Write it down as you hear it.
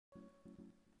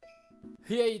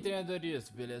E aí, treinadores,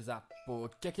 beleza? Pô,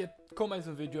 aqui com mais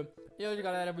um vídeo. E hoje,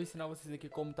 galera, eu vou ensinar vocês aqui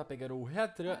como tá pegando o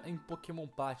Heatran em Pokémon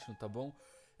Platinum, tá bom?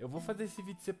 Eu vou fazer esse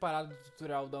vídeo separado do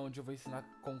tutorial da onde eu vou ensinar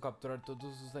como capturar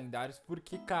todos os lendários,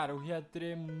 porque, cara, o Heatran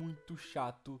é muito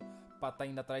chato pra tá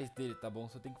indo atrás dele, tá bom?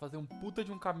 Você tem que fazer um puta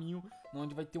de um caminho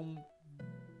onde vai ter um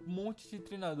monte de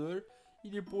treinador e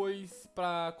depois,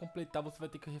 pra completar, você vai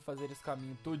ter que refazer esse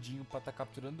caminho todinho pra tá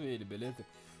capturando ele, beleza?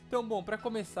 Então, bom, pra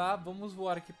começar, vamos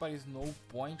voar aqui para Snow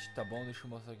Point, tá bom? Deixa eu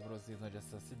mostrar aqui pra vocês onde é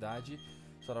essa cidade.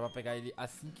 Só dá pra pegar ele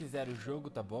assim que zera o jogo,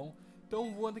 tá bom?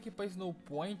 Então, voando aqui pra Snow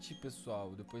Point,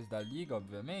 pessoal, depois da liga,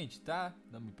 obviamente, tá?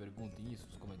 Não me perguntem isso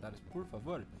nos comentários, por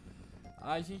favor.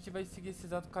 A gente vai seguir esse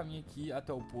exato caminho aqui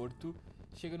até o porto.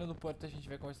 Chegando no porto, a gente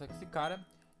vai conversar com esse cara.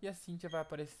 E a Cynthia vai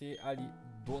aparecer ali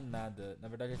do nada. Na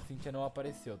verdade, a Cynthia não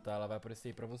apareceu, tá? Ela vai aparecer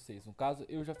aí pra vocês. No caso,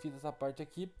 eu já fiz essa parte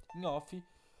aqui em off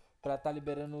pra tá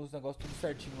liberando os negócios tudo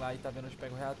certinho lá e tá vendo onde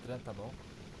pega o Heatran, tá bom?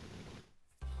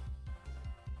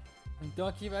 Então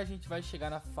aqui a gente vai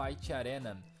chegar na Fight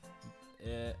Arena.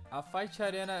 A Fight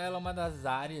Arena ela é uma das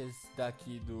áreas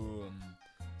daqui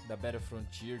da Battle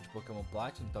Frontier de Pokémon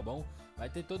Platinum, tá bom? Vai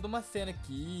ter toda uma cena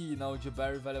aqui onde o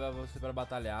Barry vai levar você pra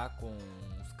batalhar com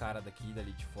os caras daqui da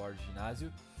Elite Four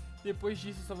ginásio. Depois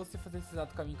disso é só você fazer esse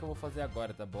exato caminho que eu vou fazer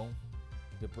agora, tá bom?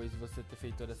 Depois de você ter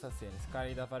feito toda essa cena. Esse cara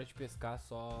aí dá vara de pescar,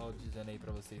 só dizendo aí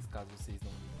pra vocês, caso vocês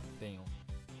não tenham.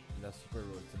 E da Super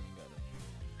Road, se não me engano.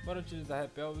 Bora utilizar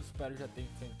Repel, eu espero já ter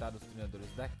enfrentado os treinadores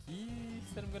daqui.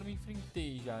 Se não me engano, me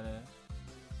enfrentei já, né?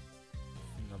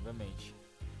 Sim, obviamente.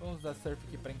 Vamos usar Surf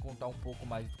aqui pra encontrar um pouco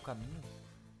mais do caminho.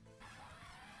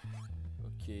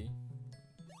 Ok.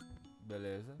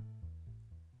 Beleza.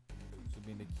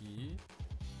 Subindo aqui.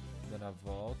 Dando a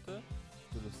volta.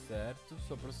 Tudo certo.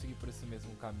 Só prosseguir por esse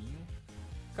mesmo caminho.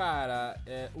 Cara,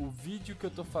 o vídeo que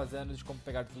eu tô fazendo de como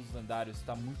pegar todos os lendários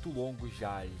tá muito longo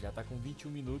já. Ele já tá com 21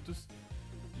 minutos.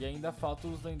 E ainda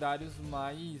faltam os lendários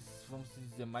mais, vamos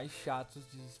dizer, mais chatos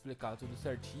de explicar tudo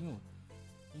certinho.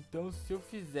 Então, se eu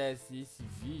fizesse esse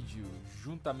vídeo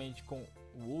juntamente com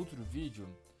o outro vídeo,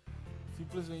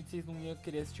 simplesmente vocês não iam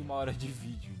querer assistir uma hora de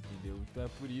vídeo, entendeu? Então é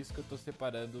por isso que eu tô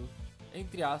separando,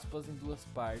 entre aspas, em duas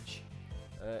partes,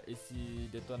 esse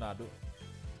detonado.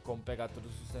 Como pegar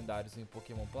todos os lendários em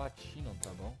Pokémon Platinum, tá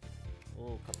bom?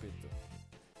 Ô, capeta.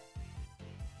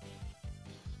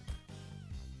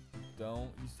 Então,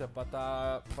 isso é pra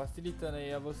tá facilitando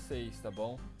aí a vocês, tá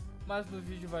bom? Mas no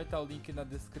vídeo vai estar o link na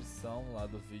descrição lá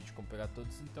do vídeo, como pegar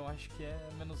todos, então acho que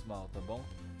é menos mal, tá bom?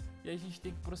 E aí a gente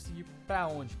tem que prosseguir pra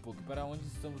onde, Poké? Para onde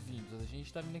estamos indo? A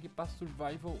gente tá vindo aqui pra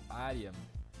Survival Area.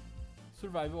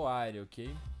 Survival Area,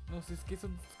 ok? Não se esqueçam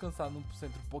de descansar no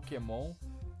centro Pokémon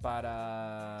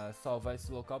para salvar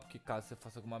esse local, porque caso você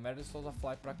faça alguma merda, é só usar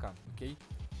Fly pra cá, ok?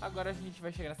 Agora a gente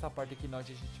vai chegar nessa parte aqui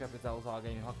onde a gente vai precisar usar o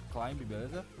HM Rock Climb,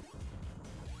 beleza?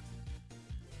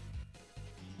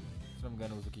 Se não me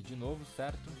engano, eu uso aqui de novo,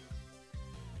 certo?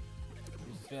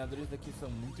 Os treinadores daqui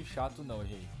são muito chatos, não,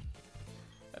 errei.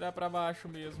 Era pra baixo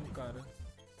mesmo, cara.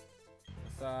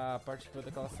 Essa parte aqui vai dar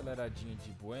aquela aceleradinha de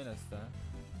buenas, tá?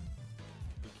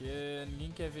 Porque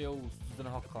ninguém quer ver os dando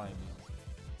Rock Climb.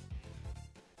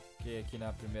 Porque aqui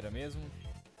na primeira mesmo.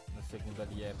 Na segunda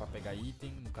ali é pra pegar item,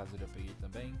 no caso eu já peguei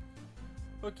também.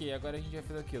 Ok, agora a gente vai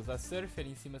fazer o que? Usar Surf ali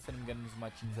em cima, se não me engano, nos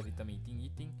matinhos ali também tem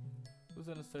item.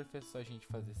 Usando Surf é só a gente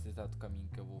fazer esse exato caminho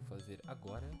que eu vou fazer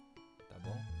agora, tá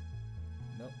bom?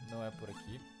 Não é por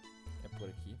aqui, é por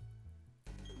aqui.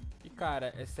 E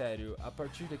cara, é sério, a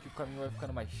partir daqui o caminho vai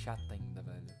ficando mais chato ainda,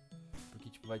 velho. Porque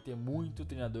tipo, vai ter muito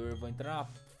treinador, eu vou entrar na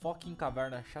fucking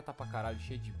caverna chata pra caralho,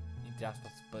 cheia de, entre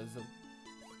aspas, puzzle.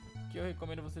 Que eu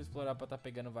recomendo você explorar pra tá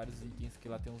pegando vários itens, que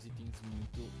lá tem uns itens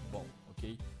muito bom,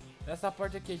 ok? Nessa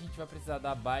parte aqui a gente vai precisar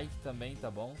da bike também,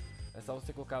 tá bom? É só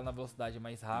você colocar ela na velocidade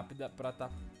mais rápida pra tá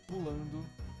pulando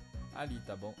ali,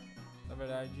 tá bom? Na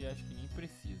verdade, acho que nem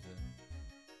precisa.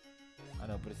 Ah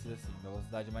não, precisa sim,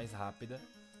 velocidade mais rápida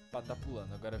pra tá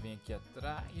pulando. Agora vem aqui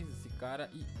atrás esse cara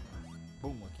e...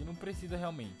 Bum, aqui não precisa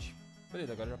realmente.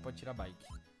 Beleza, agora já pode tirar a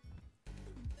bike.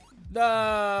 Não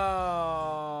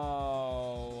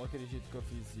acredito que eu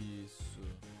fiz isso.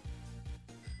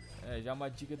 Já uma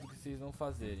dica do que vocês não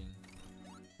fazerem.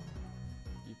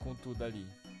 E com tudo ali.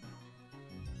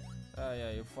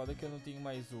 Ai, o foda é que eu não tenho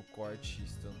mais o corte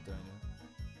instantâneo.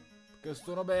 Porque eu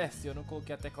estou no OBS, eu não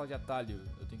coloquei a tecla de atalho.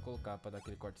 Eu tenho que colocar pra dar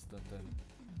aquele corte instantâneo.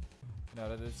 Na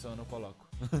hora da edição eu não coloco.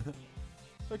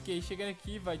 Ok, chegando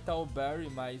aqui vai estar o Barry,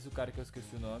 mais o cara que eu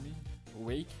esqueci o nome. O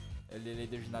Wake, ele é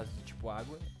líder de ginásio de tipo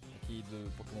água. Aqui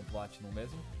do Pokémon Platinum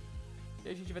mesmo. E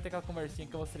a gente vai ter aquela conversinha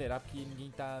que eu vou acelerar, porque ninguém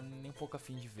tá nem um pouco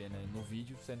afim de ver, né, no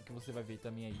vídeo, sendo que você vai ver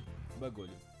também aí o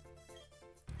bagulho.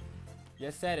 E é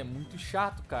sério, é muito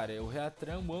chato, cara. O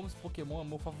Heatran, eu amo esse Pokémon, é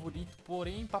meu favorito.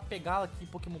 Porém, pra pegá-lo aqui em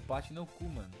Pokémon Plat, não cu,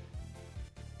 mano.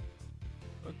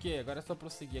 Ok, agora é só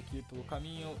prosseguir aqui pelo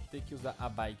caminho. Ter que usar a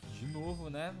bike de novo,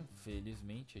 né?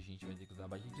 Felizmente a gente vai ter que usar a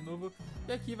bike de novo.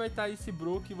 E aqui vai estar esse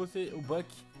bro que você, o Buck,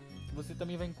 que você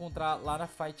também vai encontrar lá na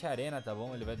Fight Arena, tá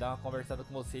bom? Ele vai dar uma conversada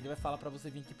com você, ele vai falar pra você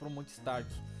vir aqui pro Monte Stark,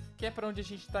 que é pra onde a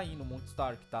gente tá indo, Monte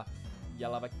Stark, tá? E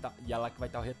ela que vai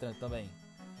estar o Heatran também.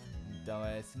 Então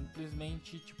é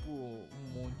simplesmente tipo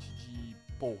um monte de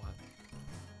porra.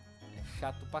 É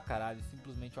chato pra caralho,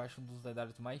 simplesmente eu acho um dos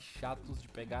lendários mais chatos de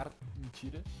pegar.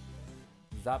 Mentira.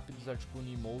 Zapdos, Articuno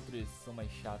e Moltres são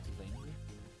mais chatos ainda.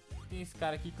 Tem esse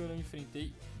cara aqui que eu não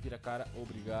enfrentei. Vira cara,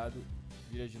 obrigado.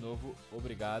 Vira de novo,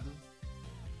 obrigado.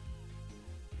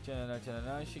 Tchananã,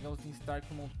 tchananã. Chegamos em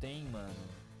Stark Mountain, mano.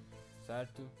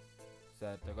 Certo?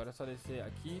 Certo, agora é só descer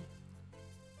aqui.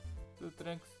 Tudo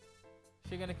tranquilo.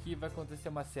 Chegando aqui vai acontecer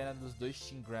uma cena dos dois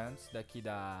Team Grants daqui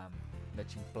da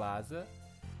Team Plaza.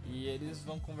 E eles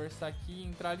vão conversar aqui e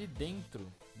entrar ali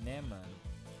dentro, né, mano?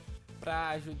 Pra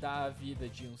ajudar a vida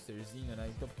de um serzinho,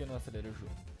 né? Então por que não acelera o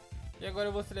jogo? E agora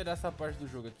eu vou acelerar essa parte do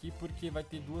jogo aqui porque vai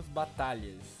ter duas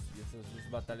batalhas. E essas duas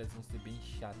batalhas vão ser bem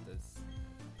chatas.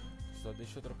 Só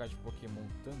deixa eu trocar de Pokémon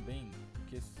também.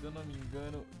 Porque se eu não me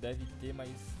engano deve ter,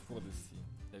 mas foda-se.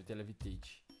 Deve ter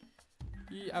Levitate.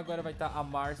 E agora vai estar a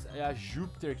Mars e a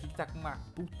Júpiter aqui, que tá com uma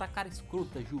puta cara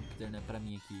escrota, Júpiter, né, pra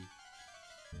mim aqui.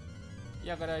 E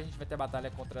agora a gente vai ter a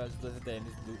batalha contra as duas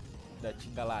EDMs da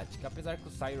Team Galáctica. Apesar que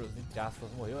o Cyrus, entre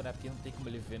aspas, morreu, né, porque não tem como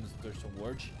ele viver no Distortion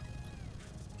World.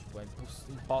 Tipo, é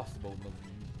impossible,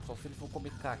 só se ele for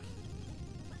comer caque.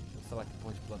 Sei lá que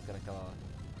porra de planta que era aquela lá.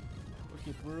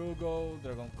 Ok, Prugal,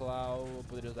 Dragon Claw, eu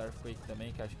poderia usar Earthquake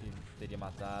também, que acho que teria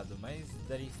matado, mas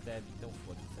daria stab, então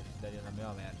foda-se, acho que daria na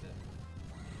mesma merda.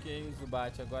 Ok, o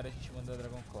Zubat, agora a gente manda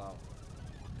Dragon Claw.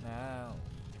 Não.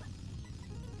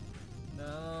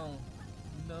 Não.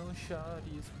 Não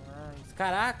chores mais.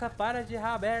 Caraca, para de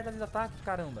errar a merda de ataque,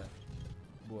 caramba.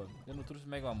 Boa. Eu não trouxe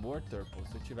Mega Mortar, pô.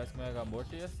 Se eu tivesse Mega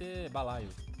Mortar ia ser balaio.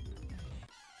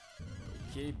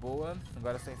 Ok, boa.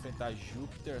 Agora é só enfrentar a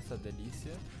Júpiter, essa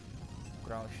delícia.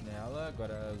 Crouch nela.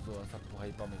 Agora usou essa porra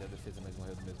aí pra aumentar a defesa, mas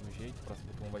morreu do mesmo jeito. O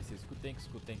próximo Pokémon vai ser Skutank.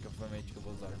 Skutank, obviamente, que eu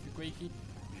vou usar Earthquake.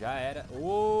 Já era.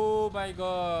 Oh my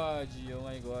god. Oh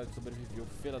my god. Sobreviveu,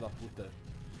 filha da puta.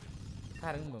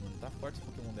 Caramba, mano. Tá forte esse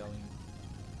Pokémon dela ainda.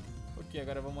 Ok,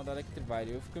 agora eu vou mandar Electivire.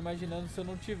 Eu fico imaginando se eu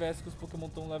não tivesse que os Pokémon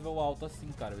tão level alto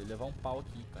assim, cara. Eu ia levar um pau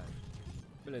aqui, cara.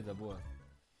 Beleza, boa.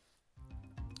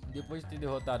 Depois de ter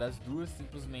derrotado as duas,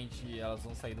 simplesmente elas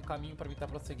vão sair do caminho pra mim estar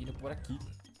prosseguindo por aqui.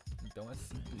 Então é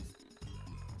simples.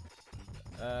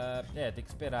 Tem que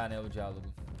esperar, né, o diálogo.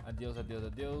 Adeus, adeus,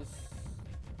 adeus.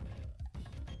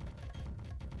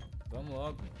 Vamos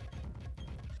logo.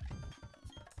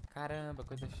 Caramba,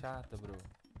 coisa chata, bro.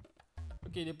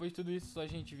 Ok, depois de tudo isso, só a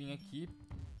gente vir aqui,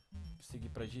 seguir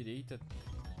pra direita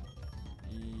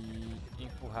e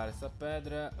empurrar essa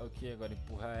pedra. Ok, agora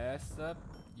empurra essa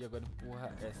e agora empurra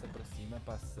essa pra cima,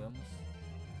 passamos.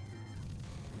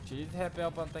 Utilize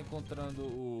repel pra não estar encontrando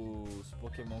os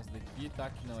Pokémons daqui, tá?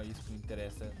 Que não é isso que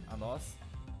interessa a nós.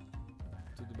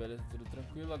 Tudo beleza, tudo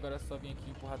tranquilo. Agora é só vir aqui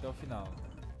e empurrar até o final.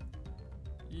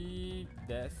 E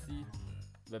desce.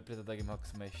 Vai precisar da Game Rock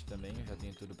Smash também, eu já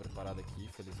tenho tudo preparado aqui,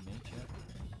 felizmente, né?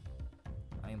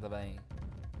 Ainda bem.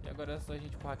 E agora é só a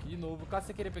gente empurrar aqui de novo. Caso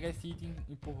você queira pegar esse item,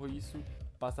 empurra isso,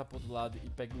 passa pro outro lado e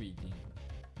pega o item.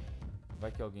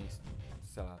 Vai que alguém,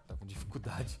 sei lá, tá com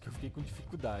dificuldade, que eu fiquei com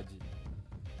dificuldade.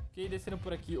 Ok, descendo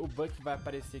por aqui, o Buck vai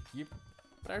aparecer aqui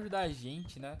pra ajudar a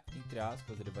gente, né? Entre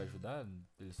aspas, ele vai ajudar.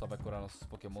 Ele só vai curar nossos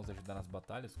Pokémons e ajudar nas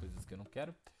batalhas, coisas que eu não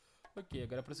quero. Ok,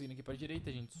 agora prosseguindo aqui pra direita,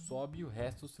 a gente sobe. O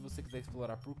resto, se você quiser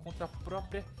explorar por conta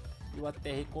própria, eu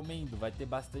até recomendo. Vai ter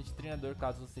bastante treinador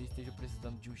caso você esteja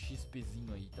precisando de um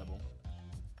XPzinho aí, tá bom?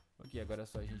 Ok, agora é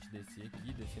só a gente descer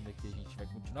aqui. Descendo aqui, a gente vai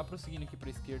continuar prosseguindo aqui pra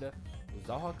esquerda,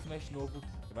 usar o Rock Smash novo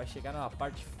e vai chegar numa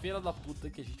parte feira da puta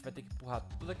que a gente vai ter que empurrar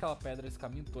toda aquela pedra, esse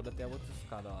caminho todo até a outra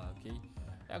escada lá, ok?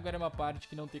 E agora é uma parte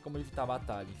que não tem como evitar a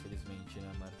batalha, infelizmente,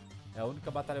 né, mano? É a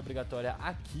única batalha obrigatória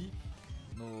aqui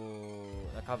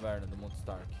na caverna do Monte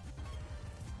Stark.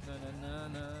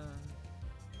 Nananana.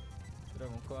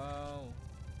 Dragon Claw.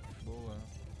 Boa.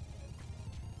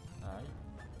 Ai.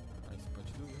 Esse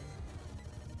punch do...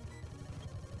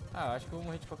 eu acho que eu vou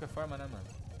morrer de qualquer forma, né, mano?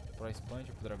 Pro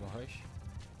Sponge, pro Dragon Rush.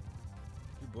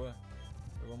 De boa.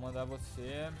 Eu vou mandar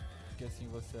você, porque assim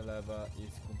você leva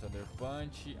esse com Thunder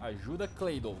Punch. Ajuda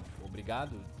Claydol.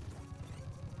 Obrigado.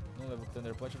 Não leva o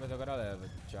Thunder Punch, mas agora leva.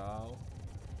 Tchau.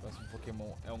 Próximo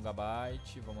Pokémon é um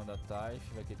Gabite. Vou mandar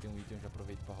Typh. Vai que tem um item, eu já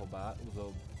aproveito pra roubar.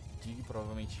 Usou Dig,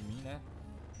 provavelmente em mim, né?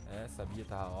 É, sabia,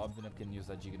 tá óbvio, né? Porque não ia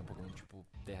usar Dig no Pokémon tipo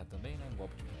terra também, né? Um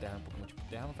golpe tipo terra no Pokémon tipo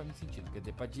terra não faz muito sentido. Quer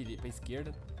dizer, pra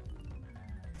esquerda.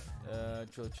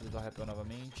 Deixa eu utilizar o repel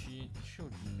novamente. Deixa eu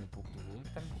diminuir um pouco do volume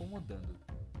que tá me incomodando.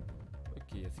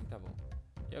 Ok, assim tá bom.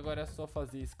 E agora é só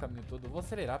fazer esse caminho todo. Eu vou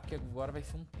acelerar porque agora vai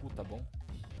ser um cu, tá bom?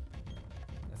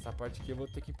 Essa parte aqui eu vou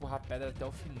ter que empurrar a pedra até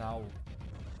o final.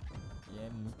 E é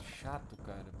muito chato,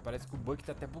 cara. Parece que o bug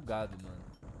tá até bugado, mano.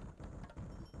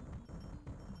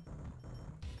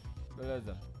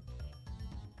 Beleza.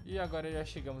 E agora já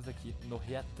chegamos aqui no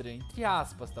Heatran, entre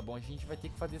aspas, tá bom? A gente vai ter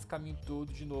que fazer esse caminho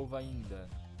todo de novo ainda,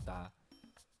 tá?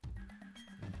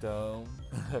 Então,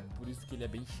 é por isso que ele é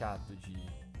bem chato de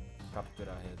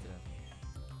capturar Heatran.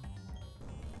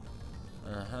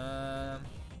 Aham.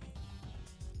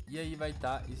 E aí vai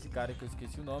estar esse cara que eu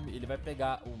esqueci o nome. Ele vai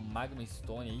pegar o Magma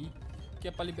Stone aí, que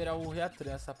é pra liberar o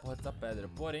Heatran, essa porra dessa pedra.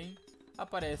 Porém,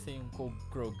 aparece aí um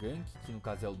Krogank, que no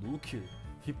caso é o Luke,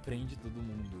 e prende todo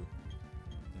mundo.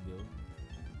 Entendeu?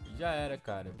 E já era,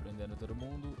 cara. Prendendo todo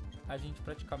mundo, a gente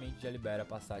praticamente já libera a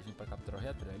passagem pra capturar o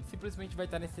Heatran. Ele simplesmente vai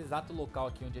estar nesse exato local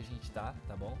aqui onde a gente tá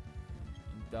bom?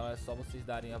 Então é só vocês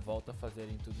darem a volta,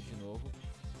 fazerem tudo de novo.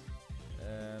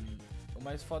 O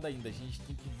mais foda ainda, a gente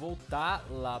tem que voltar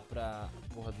lá pra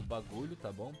porra do bagulho,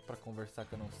 tá bom? Pra conversar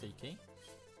com eu não sei quem.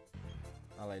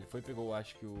 Ah lá, ele foi e pegou,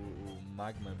 acho que o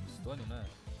Magma Stone, né?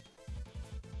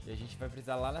 E a gente vai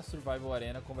precisar lá na Survival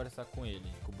Arena conversar com ele,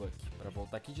 com o Buck, pra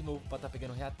voltar aqui de novo pra tá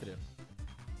pegando o Heatran.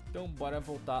 Então bora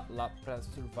voltar lá pra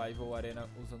Survival Arena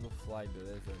usando o Fly,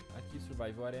 beleza? Aqui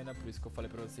Survival Arena, por isso que eu falei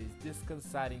pra vocês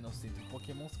descansarem no centro de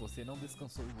Pokémon. Se você não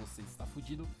descansou, você está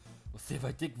fudido. Você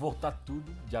vai ter que voltar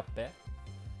tudo de a pé.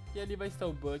 E ali vai estar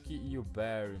o Buck e o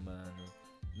Barry, mano.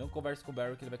 Não converse com o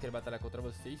Barry que ele vai querer batalhar contra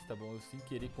vocês, tá bom? Eu sem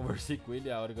querer conversei com ele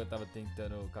a hora que eu tava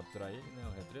tentando capturar ele, né?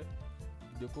 O Heatran.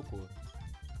 E deu cocô.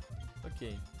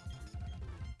 Ok.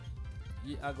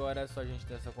 E agora é só a gente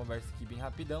ter essa conversa aqui bem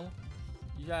rapidão.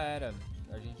 E já era.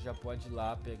 A gente já pode ir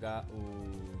lá pegar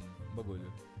o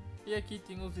bagulho. E aqui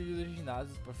tem os vídeos de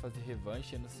ginásios pra fazer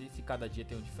revanche. Eu não sei se cada dia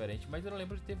tem um diferente, mas eu não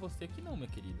lembro de ter você aqui não, minha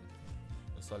querida.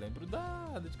 Eu só lembro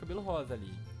da de cabelo rosa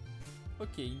ali.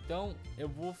 Ok, então eu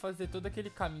vou fazer todo aquele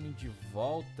caminho de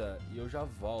volta e eu já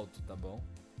volto, tá bom?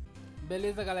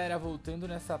 Beleza, galera, voltando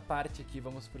nessa parte aqui,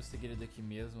 vamos prosseguir daqui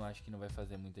mesmo. Acho que não vai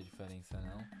fazer muita diferença,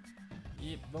 não.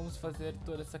 E vamos fazer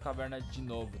toda essa caverna de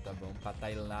novo, tá bom? Pra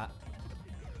tá indo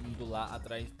lá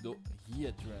atrás do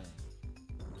Heatran,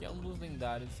 que é um dos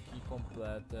lendários que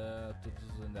completa todos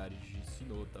os lendários de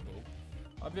Sinnoh, tá bom?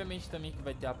 Obviamente também que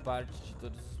vai ter a parte de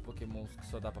todos os pokémons que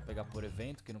só dá pra pegar por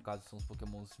evento, que no caso são os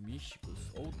pokémons místicos,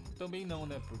 ou também não,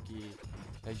 né, porque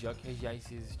Regiok e Regiais,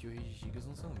 se existiu Regigigas,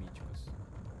 não são míticos,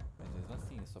 mas mesmo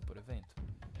assim, é só por evento.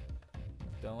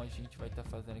 Então a gente vai estar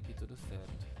fazendo aqui tudo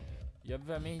certo. E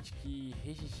obviamente que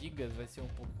Regigigas vai ser um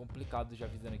pouco complicado, já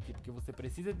avisando aqui, porque você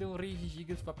precisa de um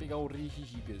Regigigas pra pegar o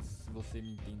Regigigas, se você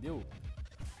me entendeu?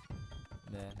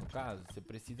 Né? No caso, você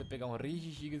precisa pegar um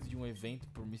Regigigas de um evento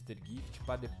por Mr. Gift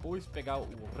para depois pegar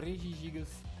o Regigigas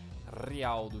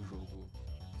real do jogo,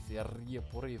 que seria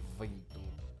por evento.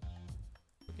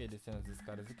 Ok, descendo as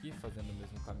escadas aqui, fazendo o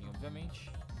mesmo caminho,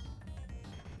 obviamente.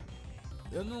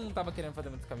 Eu não tava querendo fazer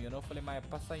muito caminho, não. Eu falei, mas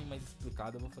pra sair mais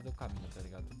explicado, eu vou fazer o caminho, tá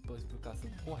ligado? Tudo pela explicação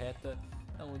correta,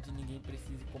 onde ninguém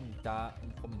precise comentar um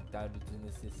comentário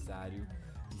desnecessário.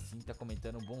 E sim, tá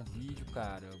comentando um bom vídeo,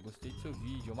 cara. Eu gostei do seu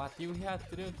vídeo. Eu matei o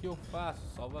Heatran que eu faço.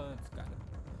 Salva antes, cara.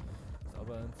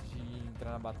 Salva antes de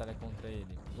entrar na batalha contra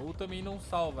ele. Ou também não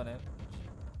salva, né?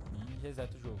 E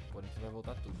reseta o jogo. Porém, você vai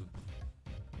voltar tudo.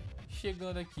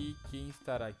 Chegando aqui, quem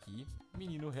estará aqui?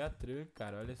 Menino Heatran,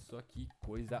 cara. Olha só que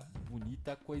coisa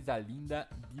bonita, coisa linda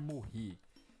de morrer.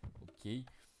 Ok?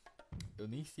 Eu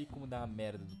nem sei como dar a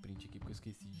merda do print aqui, porque eu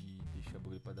esqueci de deixar o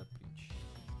bagulho pra dar print.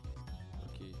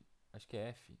 Ok. Acho que é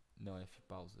F. Não, F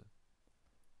pausa.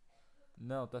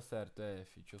 Não, tá certo, é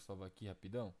F. Deixa eu salvar aqui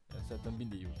rapidão. Essa é a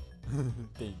thumbnail.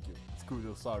 Thank you.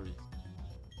 Excuse, sorry.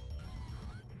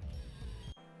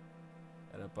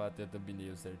 Era pra ter a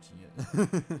thumbnail certinha.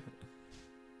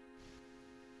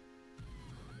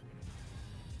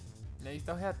 E aí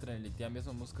está o Heatran. Ele tem a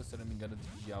mesma música, se eu não me engano,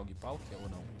 de Alg Palkia ou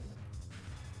não?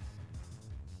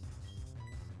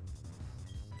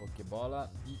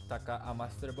 Pokébola e tacar a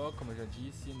Master Ball, como eu já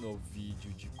disse no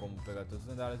vídeo de como pegar todos os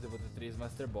lendários, eu vou ter 3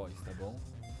 Master Balls, tá bom?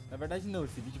 Na verdade não,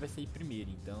 esse vídeo vai sair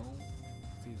primeiro, então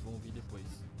vocês vão ver depois.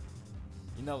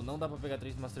 E não dá pra pegar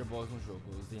 3 Master Balls no jogo,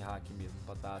 eu usei hack mesmo,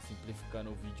 pra tá simplificando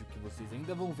o vídeo que vocês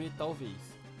ainda vão ver talvez.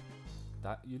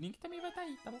 Tá? E o link também vai estar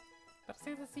aí, tá bom? Pra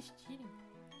vocês assistirem.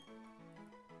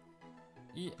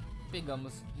 E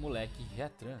pegamos moleque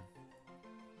Heatran.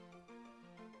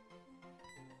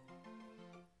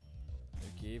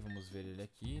 Ok, vamos ver ele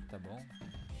aqui, tá bom.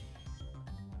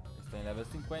 Ele está em level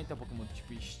 50, Pokémon do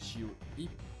tipo Steel e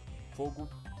Fogo.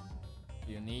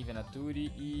 E o nível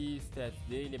Nature e stats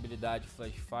dele, habilidade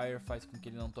Flash Fire, faz com que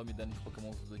ele não tome dano de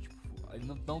Pokémon do tipo fogo. Ele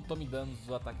não tome danos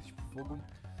dos ataques tipo fogo.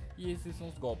 E esses são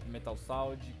os golpes: Metal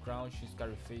Sound, Crunch,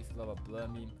 Scarface, Lava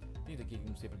Plum. Tem daqui que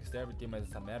não sei pra que serve, tem mais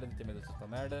essa merda, tem mais essa outra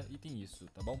merda e tem isso,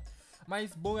 tá bom?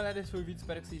 Mas bom, galera, esse foi o vídeo,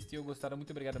 espero que vocês tenham gostado,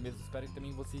 muito obrigado mesmo, espero que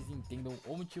também vocês entendam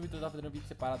o motivo de eu estar fazendo um vídeo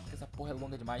separado, porque essa porra é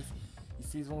longa demais. E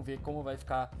vocês vão ver como vai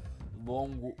ficar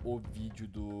longo o vídeo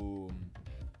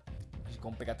de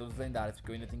como pegar todos os lendários,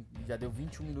 porque eu ainda tenho, já deu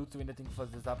 21 minutos, eu ainda tenho que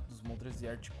fazer os dos Montras e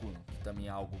Articuno, que também é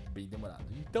algo bem demorado.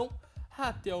 Então,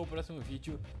 até o próximo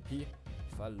vídeo e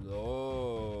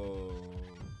falou!